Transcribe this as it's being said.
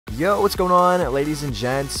Yo, what's going on, ladies and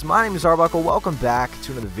gents? My name is Arbuckle. Welcome back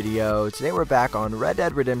to another video. Today we're back on Red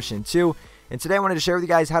Dead Redemption 2, and today I wanted to share with you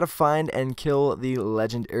guys how to find and kill the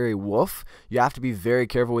legendary wolf. You have to be very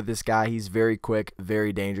careful with this guy. He's very quick,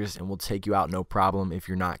 very dangerous, and will take you out no problem if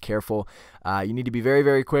you're not careful. You need to be very,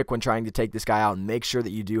 very quick when trying to take this guy out, and make sure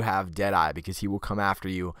that you do have Deadeye, because he will come after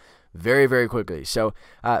you very, very quickly. So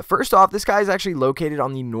first off, this guy is actually located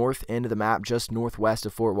on the north end of the map, just northwest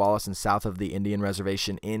of Fort Wallace and south of the Indian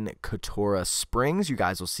Reservation in Katora Springs. You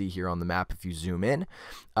guys will see here on the map if you zoom in.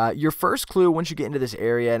 Your first clue, once you get into this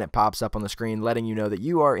area and it pops up on the screen letting you know that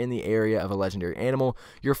you are in the area of a legendary animal,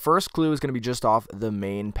 your first clue is going to be just off the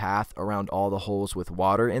main path around all the holes with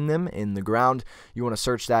water in them in the ground. You want to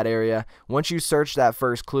search that area. Once you search that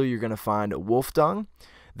first clue, you're going to find wolf dung.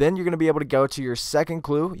 Then you're going to be able to go to your second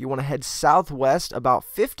clue. You want to head southwest about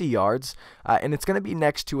 50 yards, and it's going to be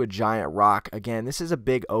next to a giant rock. Again, this is a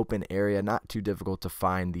big open area, not too difficult to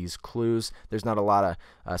find these clues. There's not a lot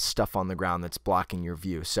of stuff on the ground that's blocking your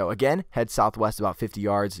view. So again, head southwest about 50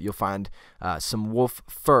 yards. You'll find some wolf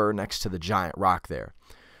fur next to the giant rock there.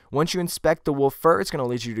 Once you inspect the wolf fur, it's going to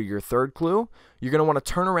lead you to your third clue. You're going to want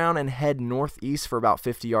to turn around and head northeast for about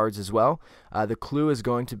 50 yards as well. The clue is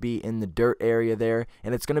going to be in the dirt area there,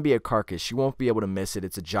 and it's going to be a carcass. You won't be able to miss it.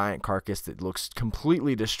 It's a giant carcass that looks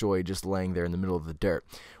completely destroyed just laying there in the middle of the dirt.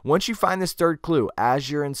 Once you find this third clue, as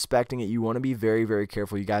you're inspecting it, you want to be very, very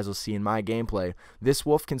careful. You guys will see in my gameplay, this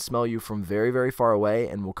wolf can smell you from very, very far away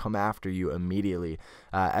and will come after you immediately.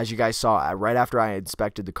 As you guys saw, right after I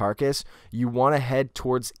inspected the carcass, you want to head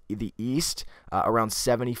towards the east around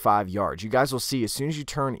 75 yards. You guys will see as soon as you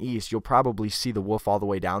turn east, you'll probably see the wolf all the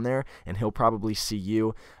way down there, and he'll probably see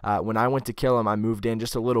you. When I went to kill him, I moved in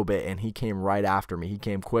just a little bit, and he came right after me. He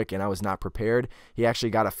came quick, and I was not prepared. He actually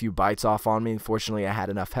got a few bites off on me. Fortunately, I had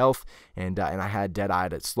enough health, and I had Deadeye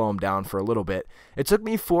to slow him down for a little bit. It took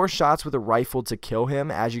me 4 shots with a rifle to kill him,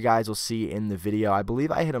 as you guys will see in the video. I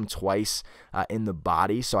believe I hit him twice in the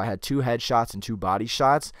body, so I had 2 headshots and 2 body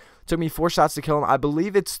shots. Took me 4 shots to kill him. I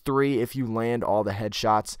believe it's 3 if you land all the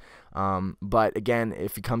headshots. But again,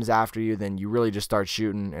 if he comes after you, then you really just start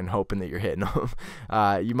shooting and hoping that you're hitting him.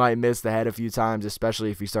 You might miss the head a few times,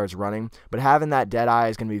 especially if he starts running. But having that Deadeye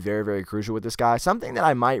is going to be very, very crucial with this guy. Something that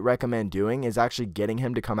I might recommend doing is actually getting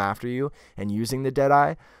him to come after you and using the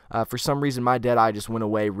Deadeye. For some reason, my Deadeye just went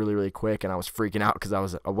away really, really quick, and I was freaking out because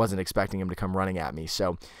I wasn't expecting him to come running at me.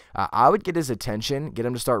 So I would get his attention, get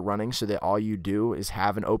him to start running, so that all you do is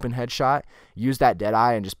have an open headshot, use that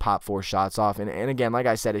Deadeye, and just pop 4 shots off. And again, like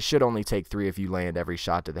I said, it should only take 3 if you land every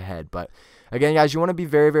shot to the head. But again, guys, you want to be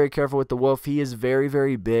very, very careful with the wolf. He is very,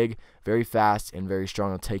 very big, very fast, and very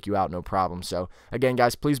strong. He'll take you out no problem. So again,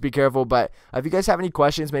 guys, please be careful. But if you guys have any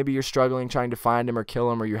questions, maybe you're struggling trying to find him or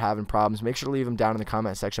kill him, or you're having problems, make sure to leave them down in the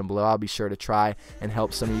comment section below. I'll be sure to try and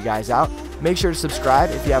help some of you guys out. Make sure to subscribe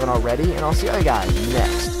if you haven't already, and I'll see you guys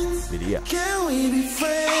next video. Can we be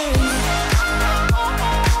friends?